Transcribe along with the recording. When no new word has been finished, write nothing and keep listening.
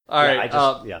All right.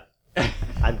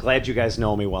 I'm glad you guys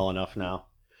know me well enough now.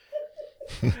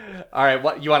 All right.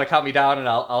 What you want to count me down and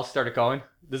I'll start it going?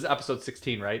 This is episode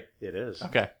 16, right? It is.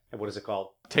 Okay. And what is it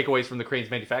called? Takeaways from the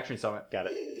Crain's Manufacturing Summit. Got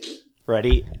it.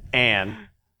 Ready? And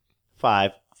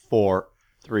 5, 4,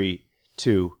 3,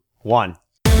 2, 1.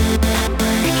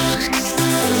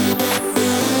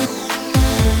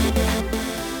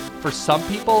 For some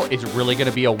people, it's really going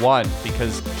to be a 1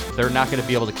 because they're not going to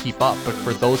be able to keep up. But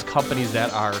for those companies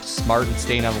that are smart and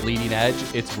staying on the leading edge,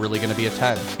 it's really going to be a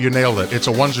 10. You nailed it. It's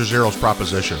a ones or zeros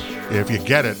proposition. If you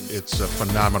get it, it's a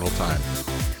phenomenal time.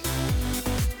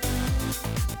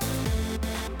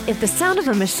 If the sound of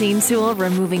a machine tool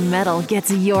removing metal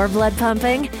gets your blood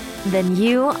pumping, then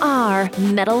you are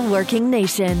Metalworking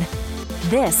Nation.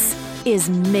 This is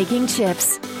Making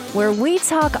Chips, where we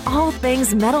talk all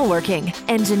things metalworking,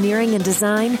 engineering and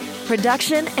design,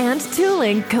 production and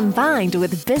tooling combined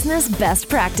with business best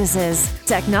practices,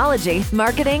 technology,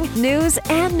 marketing, news,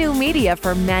 and new media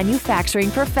for manufacturing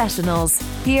professionals.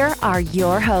 Here are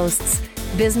your hosts,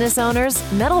 business owners,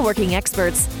 metalworking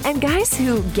experts, and guys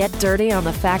who get dirty on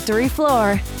the factory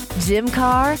floor, Jim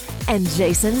Carr and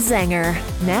Jason Zenger.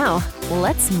 Now,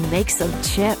 let's make some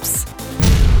chips.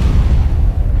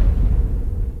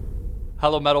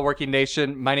 Hello, Metalworking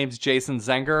Nation. My name's Jason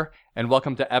Zenger, and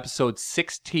welcome to episode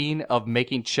 16 of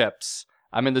Making Chips.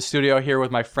 I'm in the studio here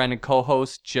with my friend and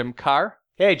co-host, Jim Carr.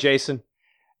 Hey, Jason.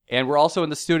 And we're also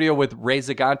in the studio with Ray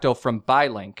Ziganto from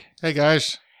Boulay. Hey,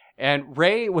 guys. And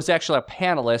Ray was actually a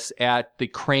panelist at the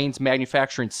Crain's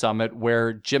Manufacturing Summit,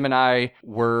 where Jim and I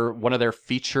were one of their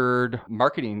featured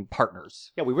marketing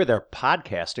partners. Yeah, we were their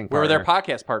podcasting partner. We were their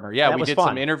podcast partner. Yeah, we did fun.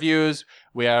 Some interviews.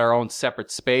 We had our own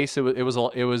separate space. It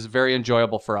was very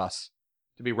enjoyable for us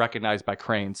to be recognized by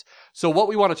Crain's. So what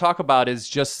we want to talk about is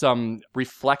just some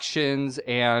reflections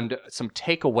and some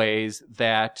takeaways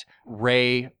that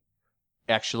Ray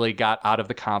actually got out of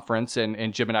the conference,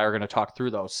 and Jim and I are going to talk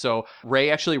through those. So Ray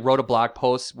actually wrote a blog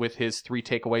post with his 3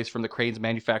 takeaways from the Crain's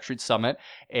Manufacturing Summit.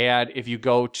 And if you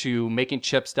go to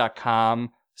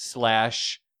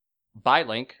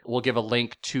makingchips.com/buylink, we'll give a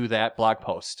link to that blog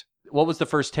post. What was the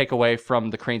first takeaway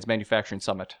from the Crain's Manufacturing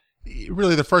Summit?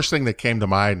 Really, the first thing that came to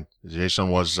mind, Jason,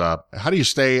 was how do you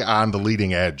stay on the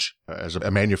leading edge as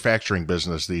a manufacturing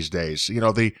business these days? You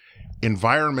know, the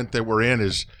environment that we're in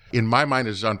is, in my mind,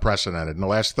 is unprecedented. In the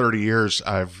last 30 years,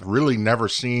 I've really never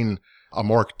seen a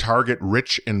more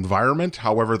target-rich environment.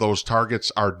 However, those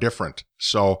targets are different.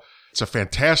 So it's a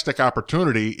fantastic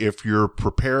opportunity if you're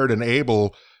prepared and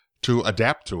able to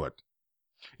adapt to it.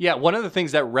 Yeah, one of the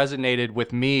things that resonated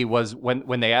with me was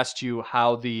when they asked you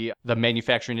how the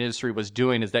manufacturing industry was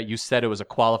doing, is that you said it was a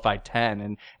qualified 10.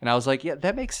 And I was like, yeah,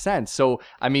 that makes sense. So,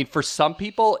 I mean, for some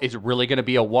people, it's really going to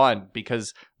be a 1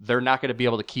 because they're not going to be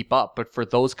able to keep up. But for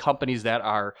those companies that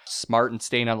are smart and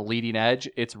staying on the leading edge,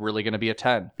 it's really going to be a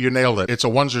 10. You nailed it. It's a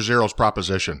ones or zeros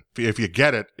proposition. If you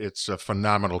get it, it's a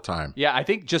phenomenal time. Yeah, I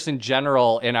think just in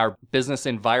general, in our business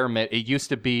environment, it used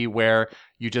to be where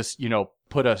you just,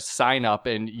 put a sign up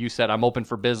and you said, I'm open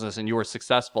for business, and you were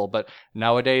successful. But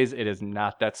nowadays, it is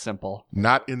not that simple.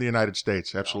 Not in the United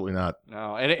States. Absolutely not.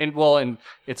 No. And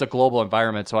it's a global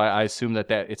environment. So I assume that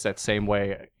it's that same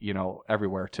way,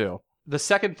 everywhere too. The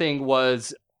second thing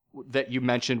that you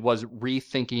mentioned was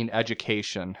rethinking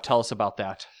education. Tell us about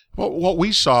that. Well, what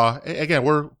we saw, again,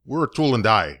 we're a tool and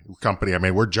die company. I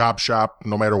mean, we're job shop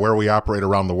no matter where we operate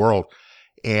around the world.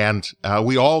 And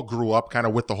we all grew up kind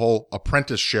of with the whole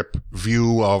apprenticeship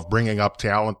view of bringing up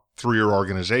talent through your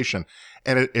organization.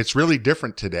 And it's really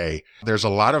different today. There's a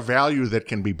lot of value that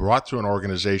can be brought to an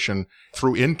organization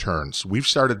through interns. We've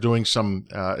started doing some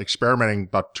experimenting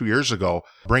about 2 years ago,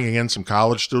 bringing in some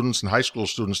college students and high school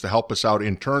students to help us out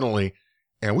internally.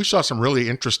 And we saw some really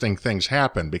interesting things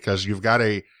happen because you've got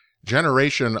a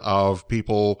generation of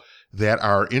people that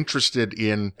are interested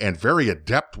in and very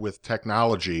adept with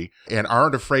technology and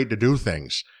aren't afraid to do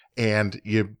things. And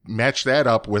you match that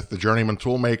up with the journeyman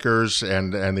tool makers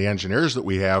and the engineers that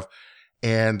we have.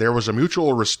 And there was a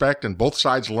mutual respect, and both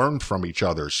sides learned from each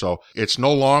other. So it's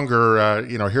no longer,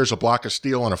 here's a block of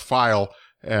steel and a file,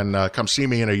 and come see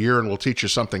me in a year and we'll teach you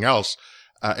something else.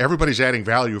 Everybody's adding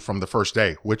value from the first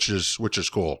day, which is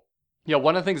cool. Yeah,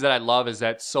 one of the things that I love is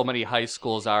that so many high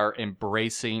schools are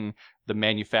embracing the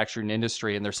manufacturing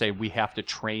industry, and they're saying we have to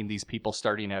train these people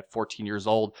starting at 14 years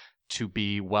old to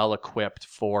be well equipped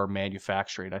for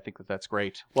manufacturing. I think that's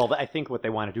great. Well, I think what they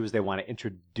want to do is they want to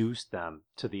introduce them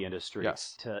to the industry,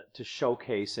 Yes. to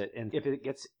showcase it. And if it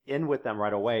gets in with them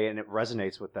right away and it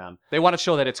resonates with them, They want to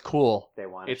show that it's cool. they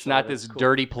want to It's show not that this it's cool.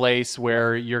 dirty place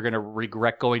where you're going to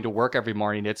regret going to work every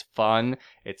morning. It's fun.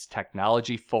 It's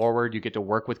technology forward. You get to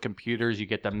work with computers. You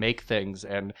get to make things.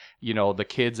 And, the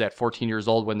kids at 14 years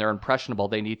old, when they're impressionable,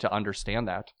 they need to understand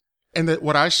that. And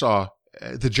what I saw,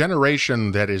 the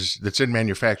generation that's in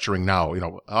manufacturing now,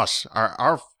 us,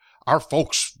 our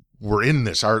folks were in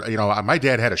this. My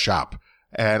dad had a shop,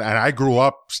 and I grew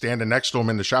up standing next to him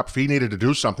in the shop. If he needed to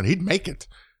do something, he'd make it.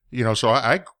 So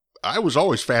I was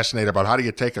always fascinated about how do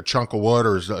you take a chunk of wood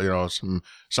or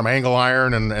some angle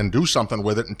iron and do something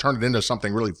with it and turn it into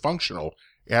something really functional,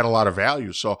 add a lot of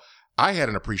value. So I had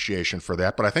an appreciation for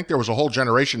that, but I think there was a whole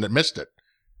generation that missed it.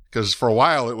 Because for a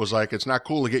while it was like, it's not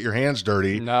cool to get your hands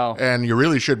dirty. No. And you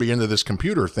really should be into this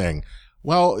computer thing.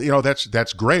 Well,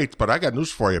 that's great, but I got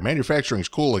news for you. Manufacturing's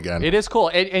cool again. It is cool.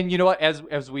 And you know what,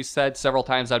 as we said several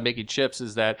times on Making Chips,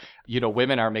 is that,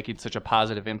 women are making such a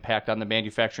positive impact on the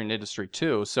manufacturing industry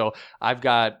too. So I've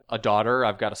got a daughter,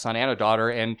 I've got a son and a daughter.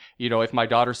 And, if my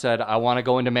daughter said, I want to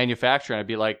go into manufacturing, I'd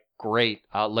be like, great.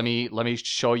 Let me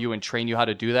show you and train you how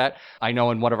to do that. I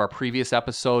know in one of our previous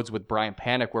episodes with Brian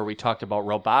Panic, where we talked about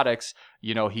robotics,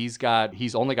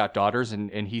 he's only got daughters,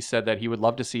 and he said that he would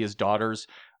love to see his daughters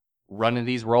running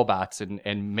these robots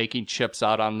and making chips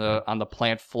out on the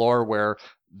plant floor where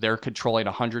they're controlling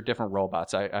 100 different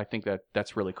robots. I think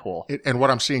that's really cool. And what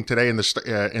I'm seeing today in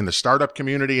the startup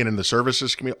community and in the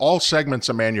services community, all segments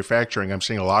of manufacturing, I'm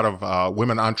seeing a lot of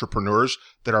women entrepreneurs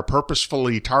that are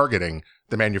purposefully targeting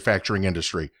the manufacturing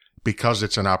industry because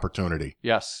it's an opportunity.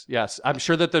 Yes. I'm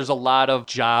sure that there's a lot of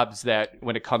jobs that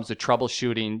when it comes to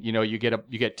troubleshooting,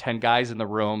 you get 10 guys in the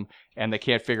room and they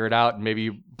can't figure it out. And maybe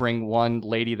you bring one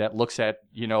lady that looks at,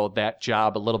 that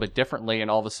job a little bit differently, and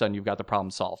all of a sudden you've got the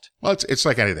problem solved. Well, it's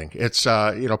like anything. It's,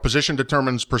 position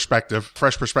determines perspective.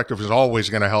 Fresh perspective is always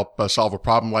going to help solve a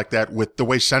problem like that. With the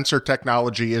way sensor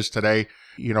technology is today,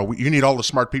 you need all the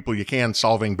smart people you can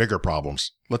solving bigger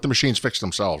problems. Let the machines fix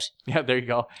themselves. Yeah, there you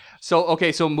go.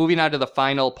 So moving on to the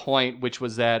final point, which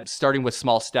was that starting with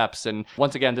small steps. And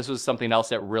once again, this was something else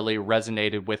that really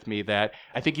resonated with me, that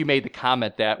I think you made the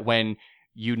comment that when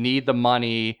you need the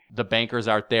money, the bankers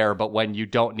aren't there, but when you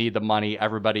don't need the money,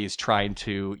 everybody's trying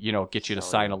to, get you to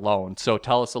sign a loan. So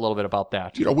tell us a little bit about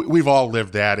that. We've all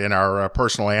lived that in our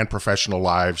personal and professional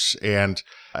lives. And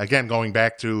again, going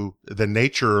back to the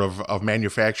nature of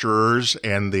manufacturers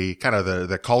and the kind of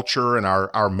the culture and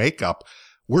our makeup,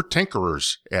 we're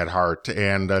tinkerers at heart.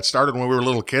 And it started when we were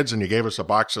little kids and you gave us a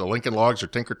box of Lincoln Logs or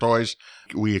Tinker Toys.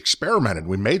 We experimented.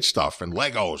 We made stuff and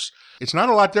Legos. It's not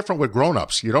a lot different with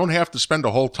grown-ups. You don't have to spend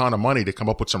a whole ton of money to come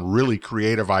up with some really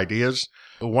creative ideas.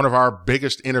 One of our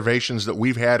biggest innovations that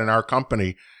we've had in our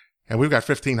company, and we've got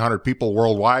 1,500 people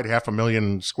worldwide,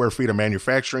 500,000 square feet of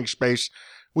manufacturing space.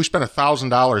 We spent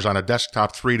 $1,000 on a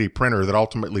desktop 3D printer that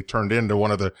ultimately turned into one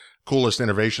of the coolest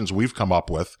innovations we've come up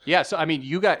with. Yeah, so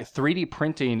you got 3D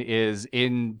printing is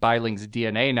in Beiling's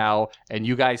DNA now, and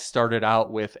you guys started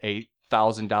out with a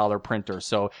 $1,000 printer.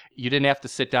 So you didn't have to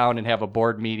sit down and have a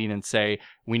board meeting and say,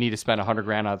 we need to spend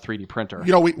 $100,000 on a 3D printer.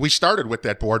 We started with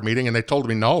that board meeting and they told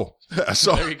me no.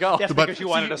 So there you go. That's because you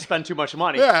wanted to spend too much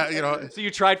money. Yeah, So you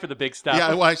tried for the big stuff.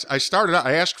 Yeah, well, I started out,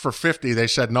 I asked for 50. They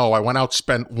said no. I went out,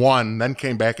 spent one, then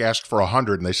came back, asked for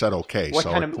 100, and they said okay. What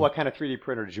kind of 3D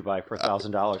printer did you buy for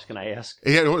 $1,000? Can I ask?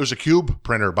 Yeah, it was a cube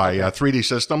printer by 3D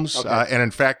Systems. Okay. And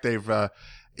in fact, they've,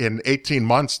 in 18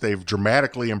 months, they've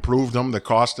dramatically improved them. The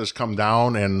cost has come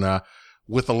down, and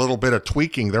with a little bit of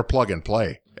tweaking, they're plug and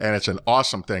play. And it's an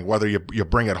awesome thing, whether you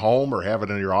bring it home or have it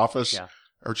in your office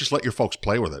or just let your folks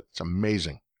play with it. It's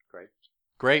amazing.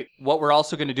 Great. What we're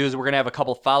also going to do is we're going to have a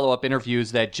couple follow-up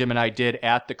interviews that Jim and I did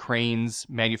at the Crain's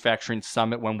Manufacturing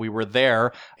Summit when we were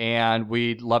there. And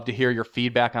we'd love to hear your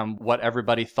feedback on what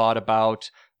everybody thought about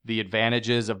the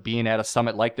advantages of being at a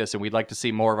summit like this. And we'd like to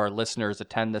see more of our listeners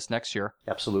attend this next year.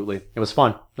 Absolutely. It was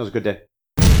fun. It was a good day.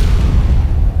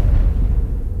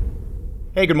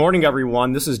 Hey, good morning,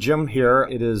 everyone. This is Jim here.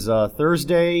 It is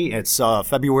Thursday. It's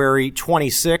February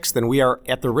 26th, and we are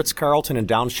at the Ritz-Carlton in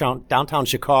downtown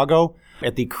Chicago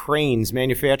at the Crain's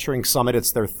Manufacturing Summit.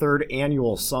 It's their third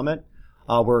annual summit.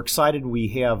 We're excited. We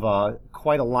have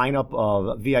quite a lineup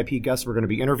of VIP guests we're going to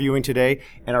be interviewing today.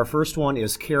 And our first one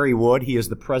is Cary Wood. He is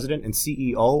the president and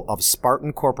CEO of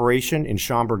Sparton Corporation in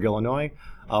Schaumburg, Illinois.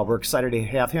 We're excited to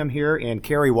have him here. And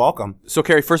Cary, welcome. So,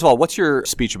 Cary, first of all, what's your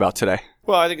speech about today?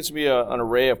 Well, I think it's going to be an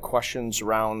array of questions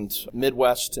around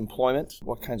Midwest employment,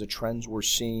 what kinds of trends we're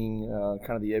seeing,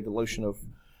 kind of the evolution of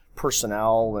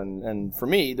personnel. And for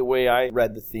me, the way I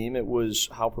read the theme, it was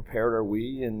how prepared are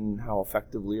we and how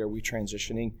effectively are we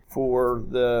transitioning for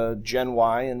the Gen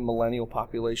Y and millennial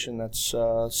population that's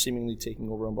seemingly taking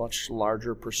over a much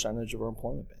larger percentage of our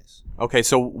employment base. Okay,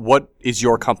 so what is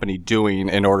your company doing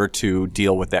in order to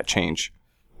deal with that change?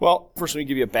 Well, first let me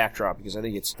give you a backdrop because I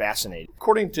think it's fascinating.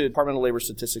 According to Department of Labor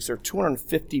statistics, there are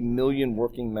 250 million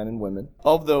working men and women.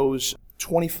 Of those,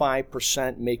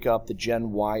 25% make up the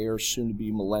Gen Y or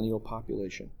soon-to-be millennial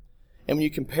population. And when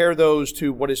you compare those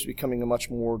to what is becoming a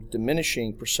much more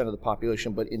diminishing percent of the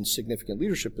population, but in significant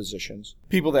leadership positions,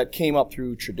 people that came up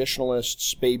through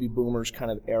traditionalists, baby boomers kind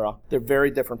of era, they're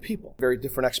very different people, very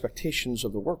different expectations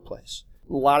of the workplace.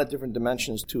 A lot of different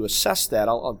dimensions to assess that.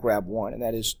 I'll grab one, and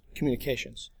that is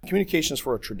communications. Communications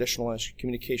for a traditionalist,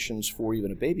 communications for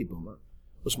even a baby boomer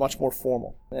was much more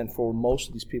formal. And for most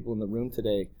of these people in the room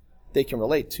today, they can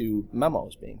relate to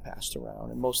memos being passed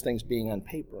around and most things being on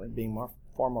paper and being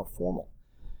far more formal.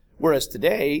 Whereas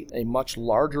today, a much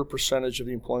larger percentage of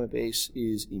the employment base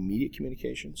is immediate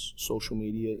communications, social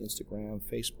media, Instagram,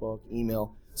 Facebook,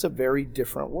 email. It's a very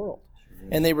different world.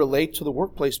 And they relate to the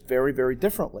workplace very, very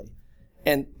differently.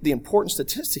 And the important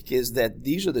statistic is that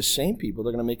these are the same people that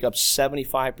are going to make up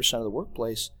 75% of the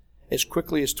workplace as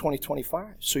quickly as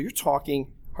 2025. So you're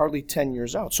talking hardly 10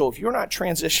 years out. So if you're not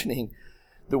transitioning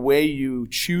the way you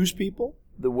choose people,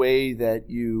 the way that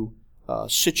you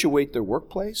situate their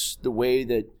workplace, the way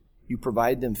that you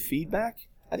provide them feedback,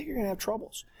 I think you're going to have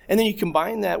troubles. And then you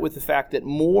combine that with the fact that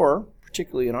more,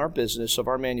 particularly in our business, of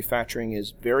our manufacturing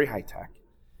is very high tech,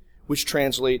 which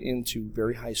translate into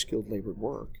very high skilled labor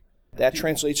work. That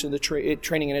translates into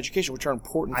training and education, which are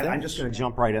important things. I'm just going to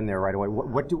jump right in there right away.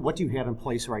 What do you have in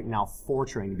place right now for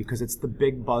training? Because it's the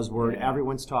big buzzword. Yeah.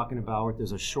 Everyone's talking about it.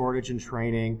 There's a shortage in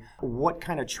training. What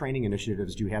kind of training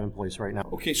initiatives do you have in place right now?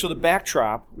 Okay, so the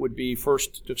backdrop would be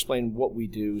first to explain what we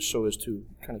do so as to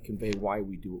kind of convey why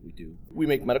we do what we do. We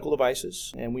make medical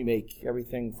devices, and we make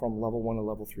everything from level 1 to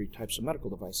level 3 types of medical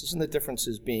devices, and the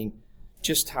differences being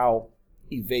just how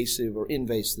evasive or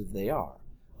invasive they are.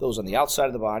 Those on the outside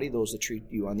of the body, those that treat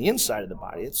you on the inside of the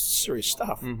body. It's serious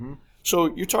stuff. Mm-hmm.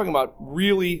 So you're talking about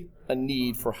really a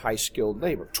need for high-skilled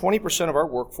labor. 20% of our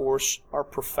workforce are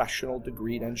professional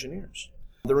degreed engineers.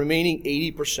 The remaining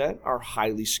 80% are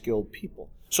highly skilled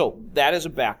people. So that is a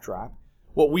backdrop.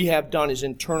 What we have done is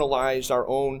internalized our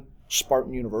own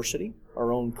Spartan University,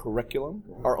 our own curriculum,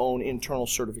 our own internal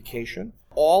certification,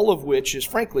 all of which is,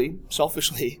 frankly,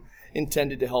 selfishly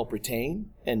intended to help retain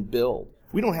and build.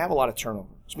 We don't have a lot of turnover.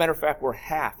 As a matter of fact, we're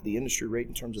half the industry rate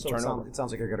in terms of turnover. It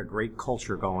sounds like you've got a great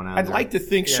culture going on. I'd like to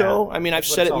think so. I mean, I've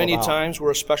said it many times.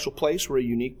 We're a special place. We're a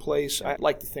unique place. I'd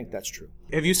like to think that's true.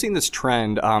 Have you seen this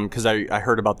trend? Because I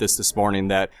heard about this morning,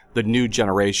 that the new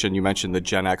generation, you mentioned the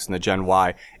Gen X and the Gen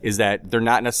Y, is that they're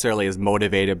not necessarily as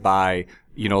motivated by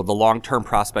the long-term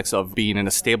prospects of being in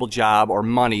a stable job or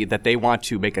money, that they want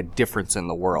to make a difference in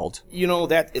the world.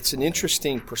 That it's an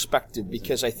interesting perspective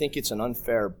because I think it's an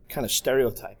unfair kind of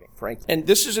stereotyping, frankly. And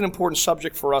this is an important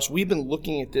subject for us. We've been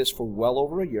looking at this for well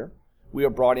over a year. We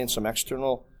have brought in some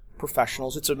external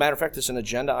professionals. It's a matter of fact, it's an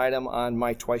agenda item on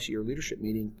my twice-a-year leadership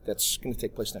meeting that's going to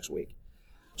take place next week.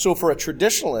 So for a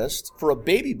traditionalist, for a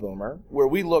baby boomer, where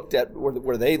they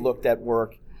looked at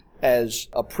work as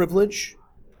a privilege,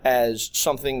 as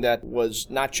something that was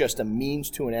not just a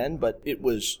means to an end, but it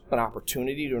was an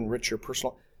opportunity to enrich your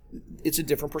personal. It's a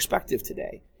different perspective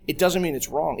today. It doesn't mean it's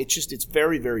wrong. It's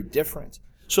very, very different.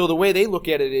 So the way they look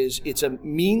at it is it's a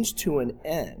means to an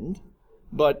end,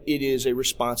 but it is a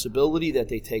responsibility that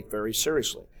they take very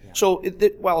seriously. Yeah. So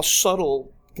while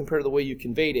subtle compared to the way you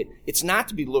conveyed it, it's not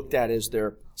to be looked at as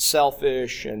they're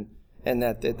selfish and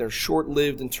that they're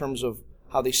short-lived in terms of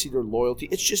how they see their loyalty.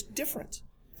 It's just different.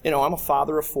 I'm a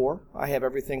father of 4. I have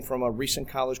everything from a recent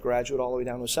college graduate all the way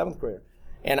down to a 7th grader.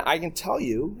 And I can tell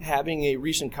you, having a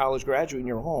recent college graduate in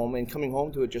your home and coming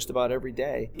home to it just about every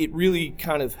day, it really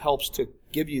kind of helps to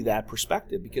give you that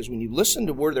perspective. Because when you listen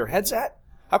to where their head's at,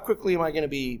 how quickly am I going to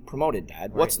be promoted,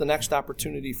 Dad? Right. What's the next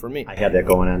opportunity for me? I had that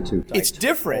going on, too. It's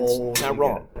different, not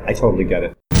wrong. I totally get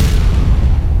it.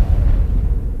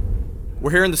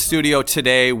 We're here in the studio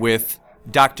today with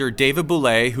Dr. David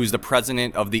Boulay, who's the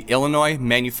president of the Illinois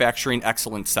Manufacturing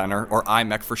Excellence Center, or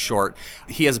IMEC for short.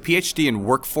 He has a PhD in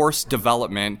workforce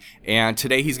development, and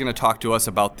today he's going to talk to us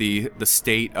about the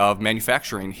state of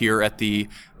manufacturing here at the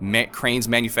Crain's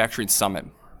Manufacturing Summit.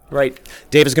 Right.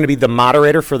 Dave is going to be the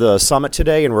moderator for the summit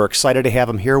today, and we're excited to have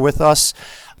him here with us.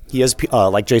 He is,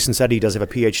 like Jason said, he does have a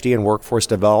PhD in workforce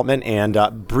development.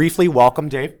 And briefly, welcome,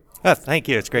 Dave. Thank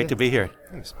you. It's great to be here.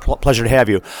 Thanks. Pleasure to have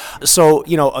you. So,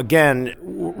 again,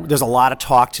 there's a lot of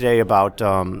talk today about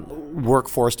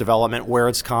workforce development, where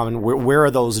it's coming, where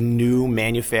are those new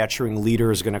manufacturing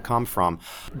leaders going to come from?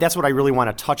 That's what I really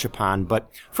want to touch upon. But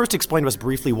first, explain to us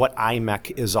briefly what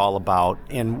IMEC is all about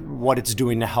and what it's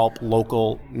doing to help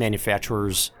local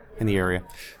manufacturers in the area.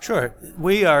 Sure.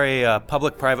 We are a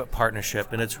public-private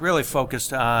partnership, and it's really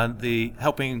focused on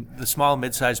helping the small and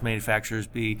mid-sized manufacturers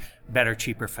be better,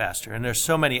 cheaper, faster. And there's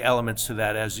so many elements to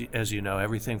that, as you know,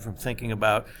 everything from thinking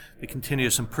about the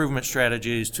continuous improvement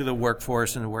strategies to the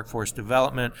workforce and the workforce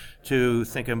development to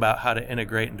thinking about how to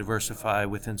integrate and diversify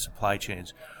within supply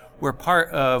chains. We're part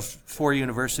of 4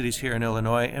 universities here in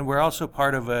Illinois, and we're also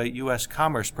part of a U.S.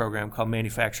 Commerce program called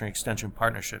Manufacturing Extension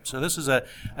Partnership. So this is a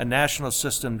national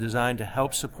system designed to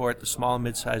help support the small and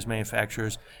mid-sized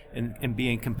manufacturers in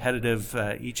being competitive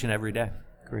each and every day.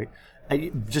 Great.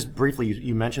 Just briefly,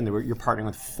 you mentioned that you're partnering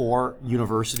with 4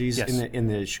 universities in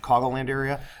the Chicagoland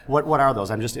area. What are those?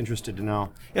 I'm just interested to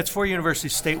know. It's 4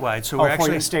 universities statewide. So we're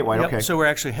actually statewide. Yep, okay. So we're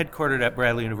actually headquartered at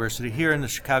Bradley University. Here in the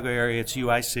Chicago area, it's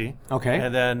UIC. Okay.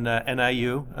 And then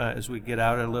NIU, as we get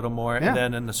out a little more. Yeah. And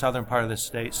then in the southern part of the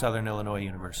state, Southern Illinois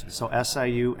University. So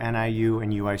SIU, NIU,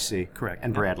 and UIC. Correct.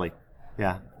 And Bradley.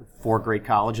 Yeah, 4 great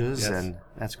colleges, and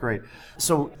that's great.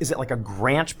 So is it like a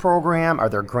grant program? Are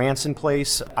there grants in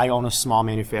place? I own a small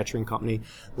manufacturing company.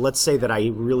 Let's say that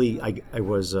I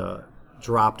was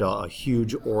dropped a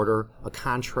huge order, a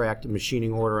contract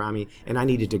machining order on me, and I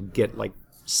needed to get like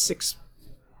 6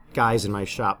 guys in my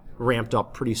shop ramped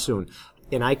up pretty soon.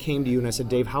 And I came to you and I said,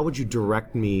 Dave, how would you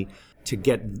direct me to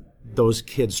get those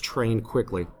kids trained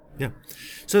quickly? Yeah.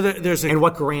 So and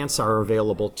what grants are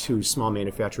available to small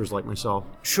manufacturers like myself?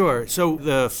 Sure. So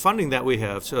the funding that we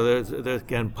have, so there's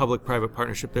again, public-private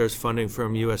partnership, there's funding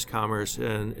from U.S. Commerce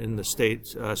and in the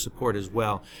state support as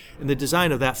well. And the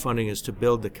design of that funding is to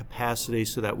build the capacity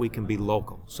so that we can be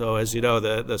local. So as you know,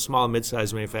 the small and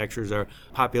mid-sized manufacturers are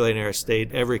populating our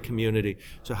state, every community.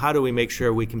 So how do we make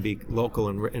sure we can be local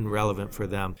and relevant for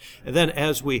them? And then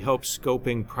as we help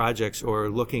scoping projects or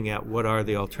looking at what are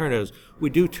the alternatives, we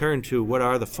do turn to what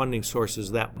are the funding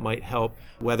sources that might help,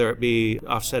 whether it be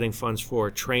offsetting funds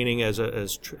for training as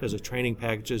a training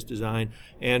package is designed,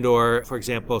 and or, for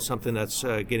example, something that's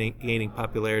gaining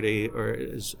popularity or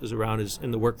is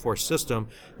in the workforce system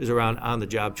is around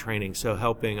on-the-job training, so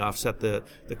helping offset the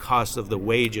cost of the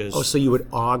wages. Oh, so you would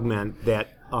augment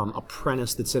that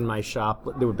apprentice that's in my shop.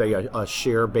 There would be a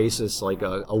share basis, like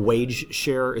a wage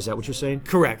share. Is that what you're saying?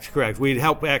 Correct. We'd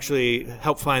help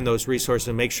find those resources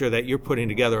and make sure that you're putting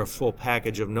together a full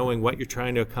package of knowing what you're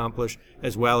trying to accomplish,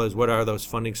 as well as what are those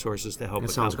funding sources to help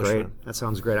accomplish it. That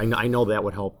sounds great. I know that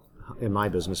would help in my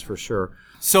business for sure.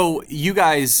 So you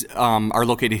guys are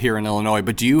located here in Illinois,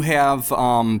 but do you have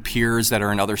peers that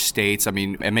are in other states? I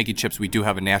mean, at Making Chips, we do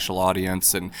have a national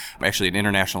audience and actually an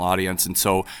international audience, and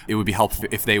so it would be helpful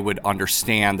if they would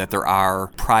understand that there are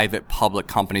private, public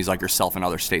companies like yourself in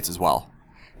other states as well.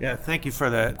 Yeah, thank you for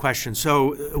the question.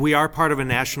 So we are part of a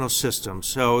national system.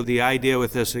 So the idea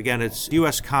with this, again, it's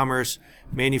U.S. Commerce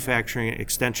Manufacturing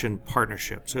Extension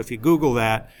Partnership. So if you Google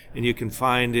that, and you can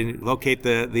find and locate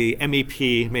the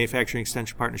MEP, Manufacturing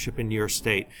Extension Partnership, in your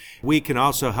state. We can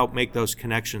also help make those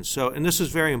connections. So, and this is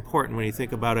very important when you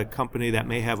think about a company that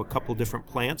may have a couple different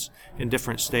plants in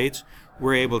different states.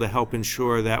 We're able to help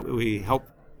ensure that we help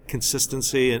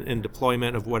consistency and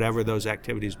deployment of whatever those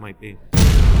activities might be.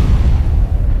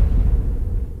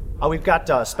 We've got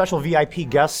a special VIP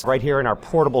guest right here in our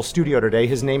portable studio today.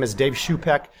 His name is Dave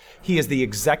Szczupak. He is the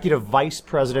Executive Vice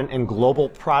President and Global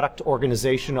Product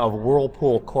Organization of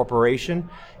Whirlpool Corporation.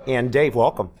 And Dave,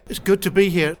 welcome. It's good to be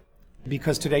here.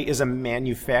 Because today is a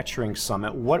manufacturing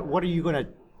summit. What are you going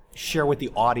to share with the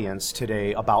audience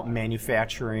today about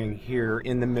manufacturing here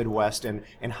in the Midwest and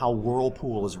how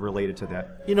Whirlpool is related to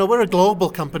that? You know, we're a global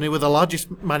company. We're the largest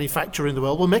manufacturer in the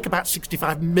world. We'll make about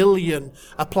 65 million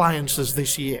appliances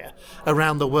this year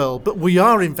around the world, but we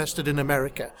are invested in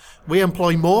America. We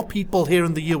employ more people here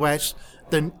in the US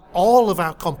than all of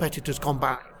our competitors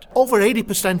combined. Over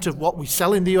 80% of what we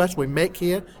sell in the US, we make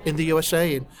here in the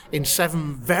USA in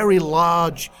 7 very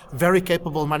large, very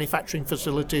capable manufacturing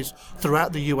facilities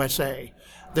throughout the USA.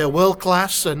 They're world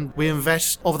class, and we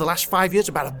invest over the last 5 years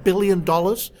about $1 billion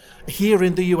here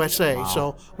in the USA. Wow.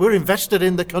 So we're invested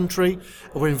in the country,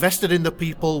 we're invested in the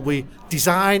people, we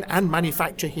design and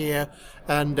manufacture here,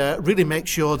 and really make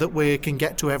sure that we can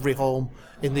get to every home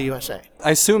in the USA.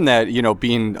 I assume that,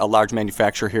 being a large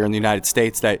manufacturer here in the United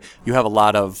States, that you have a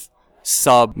lot of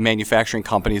sub-manufacturing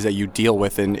companies that you deal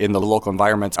with in the local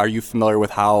environments. Are you familiar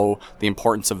with how the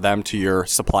importance of them to your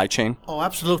supply chain? Oh,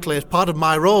 absolutely. As part of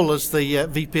my role as the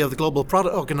VP of the Global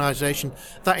Product Organization,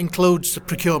 that includes the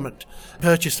procurement,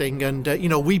 purchasing, and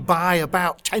we buy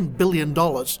about $10 billion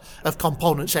of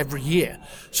components every year.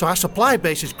 So our supply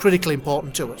base is critically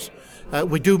important to us.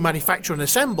 We do manufacture and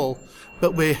assemble,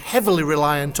 but we're heavily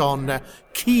reliant on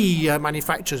key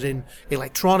manufacturers in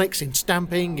electronics, in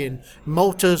stamping, in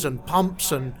motors and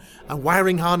pumps and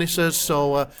wiring harnesses.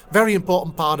 So very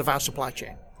important part of our supply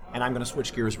chain. And I'm going to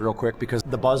switch gears real quick because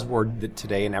the buzzword that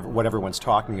today and what everyone's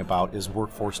talking about is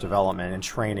workforce development and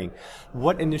training.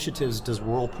 What initiatives does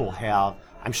Whirlpool have?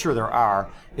 I'm sure there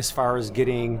are, as far as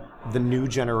getting the new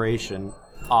generation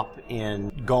up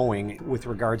and going with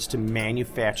regards to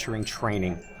manufacturing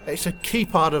training. It's a key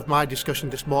part of my discussion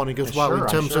this morning as well, Sure, in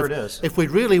terms I'm sure of it is. if we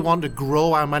really want to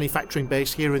grow our manufacturing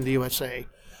base here in the USA,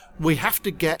 we have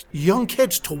to get young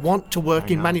kids to want to work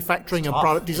in manufacturing and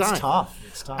product design.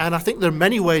 It's tough. And I think there are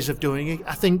many ways of doing it.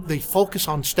 I think the focus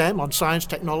on STEM, on science,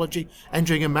 technology,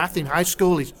 engineering and math in high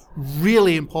school is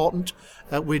really important.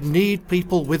 We need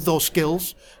people with those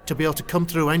skills to be able to come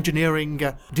through engineering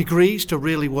degrees to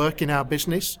really work in our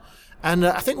business. And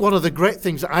I think one of the great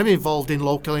things that I'm involved in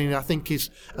locally, and I think is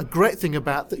a great thing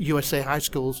about the USA high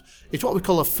schools, is what we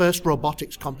call a FIRST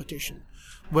Robotics Competition,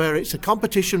 where it's a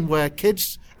competition where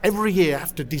kids every year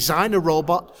have to design a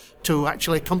robot to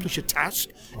actually accomplish a task.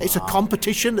 Wow. It's a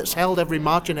competition that's held every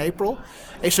March and April.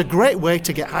 It's a great way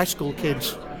to get high school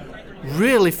kids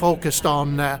really focused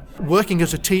on working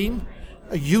as a team,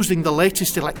 using the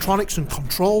latest electronics and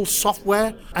control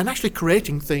software, and actually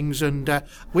creating things. And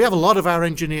we have a lot of our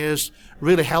engineers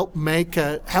really help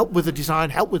with the design,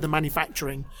 help with the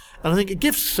manufacturing. And I think it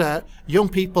gives young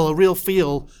people a real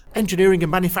feel engineering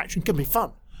and manufacturing can be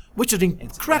fun, which is an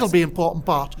incredibly important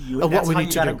part of what we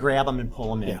need to do. You got to grab them and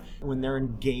pull them in. Yeah. When they're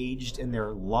engaged and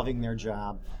they're loving their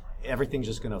job, everything's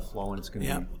just going to flow and it's going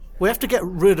to be... We have to get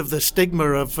rid of the stigma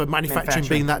of manufacturing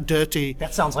being that dirty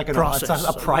That sounds like process.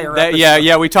 a prior episode.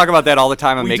 Yeah, we talk about that all the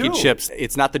time on We making do. chips.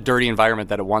 It's not the dirty environment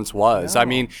that it once was. No. I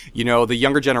mean, the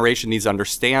younger generation needs to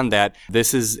understand that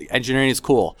engineering is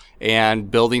cool and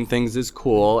building things is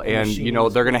cool, and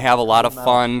they're going to have a lot of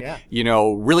fun,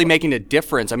 really making a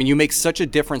difference. I mean, you make such a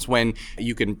difference when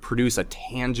you can produce a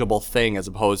tangible thing as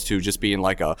opposed to just being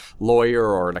like a lawyer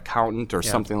or an accountant or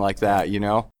something like that,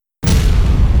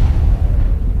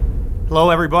 Hello,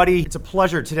 everybody. It's a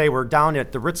pleasure today. We're down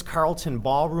at the Ritz-Carlton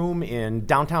Ballroom in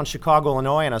downtown Chicago,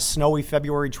 Illinois on a snowy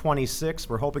February 26th.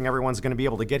 We're hoping everyone's going to be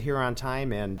able to get here on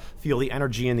time and feel the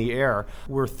energy in the air.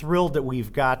 We're thrilled that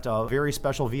we've got a very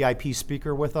special VIP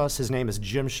speaker with us. His name is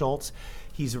Jim Schultz.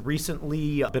 He's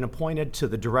recently been appointed to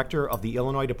the director of the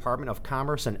Illinois Department of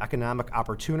Commerce and Economic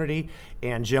Opportunity.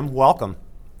 And Jim, welcome.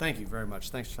 Thank you very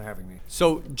much. Thanks for having me.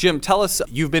 So, Jim, tell us,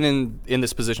 you've been in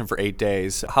this position for 8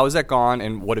 days. How has that gone,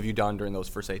 and what have you done during those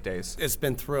first 8 days? It's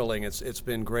been thrilling. It's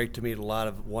been great to meet a lot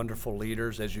of wonderful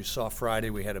leaders. As you saw Friday,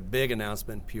 we had a big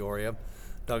announcement in Peoria.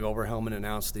 Doug Oberhelman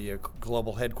announced the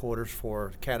global headquarters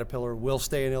for Caterpillar will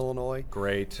stay in Illinois.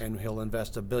 Great. And he'll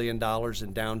invest $1 billion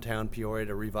in downtown Peoria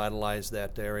to revitalize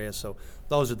that area. So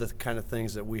those are the kind of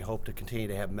things that we hope to continue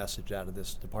to have message out of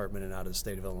this department and out of the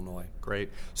state of Illinois. Great.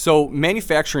 So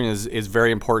manufacturing is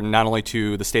very important, not only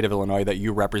to the state of Illinois that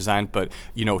you represent, but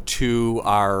to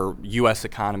our U.S.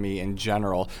 economy in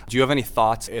general. Do you have any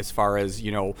thoughts as far as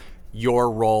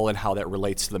your role and how that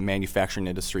relates to the manufacturing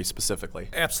industry specifically?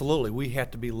 Absolutely. We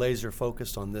have to be laser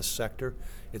focused on this sector.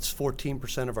 It's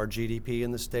 14% of our GDP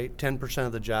in the state. 10%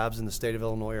 of the jobs in the state of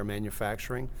Illinois are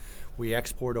manufacturing. We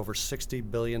export over $60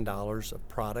 billion of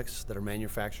products that are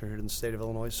manufactured here in the state of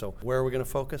Illinois. So where are we going to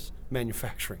focus?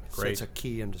 Manufacturing. Great. So it's a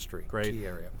key industry, Great. key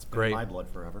area. It's been Great. in my blood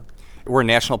forever. We're a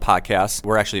national podcast.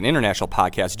 We're actually an international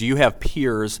podcast. Do you have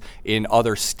peers in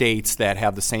other states that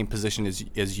have the same position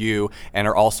as you and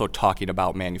are also talking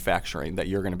about manufacturing that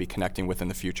you're going to be connecting with in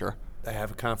the future? I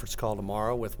have a conference call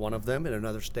tomorrow with one of them in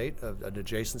another state, an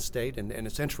adjacent state, and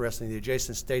it's interesting. The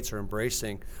adjacent states are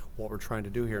embracing what we're trying to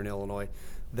do here in Illinois.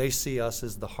 They see us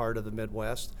as the heart of the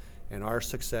Midwest, and our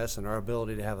success and our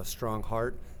ability to have a strong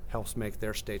heart helps make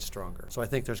their state stronger. So I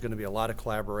think there's going to be a lot of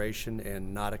collaboration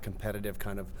and not a competitive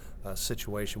kind of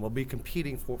situation. We'll be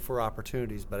competing for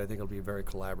opportunities, but I think it'll be very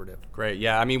collaborative. Great.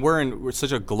 Yeah. I mean, we're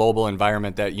such a global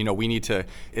environment that, we need to,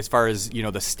 as far as,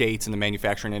 the states and the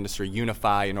manufacturing industry,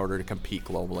 unify in order to compete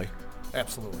globally.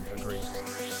 Absolutely. Agree.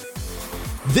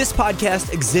 This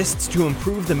podcast exists to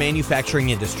improve the manufacturing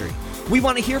industry. We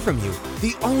want to hear from you,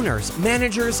 the owners,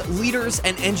 managers, leaders,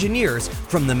 and engineers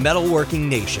from the metalworking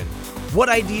nation. What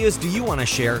ideas do you want to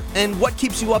share, and what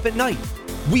keeps you up at night?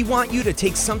 We want you to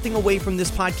take something away from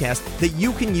this podcast that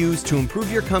you can use to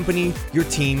improve your company, your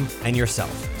team, and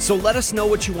yourself. So let us know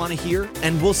what you want to hear,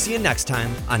 and we'll see you next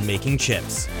time on Making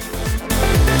Chips.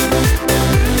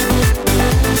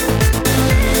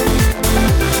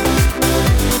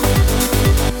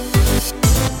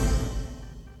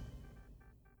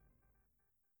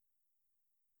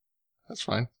 That's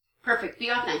fine. Perfect. Be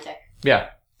authentic. Yeah.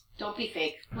 Don't be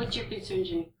fake. What's your concern,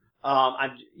 Jim?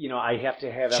 I have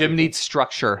to have. Jim needs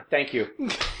structure. Thank you.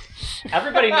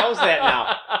 Everybody knows that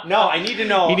now. No, I need to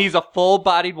know. He needs a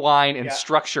full-bodied wine and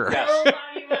structure. Yes.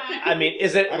 I mean,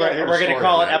 is it? We're going to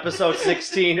call it episode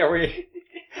 16? Are we?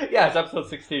 Yeah, it's episode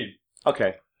 16.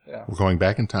 Okay. We're going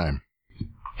back in time.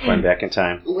 Going back in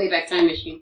time. Way back time machine.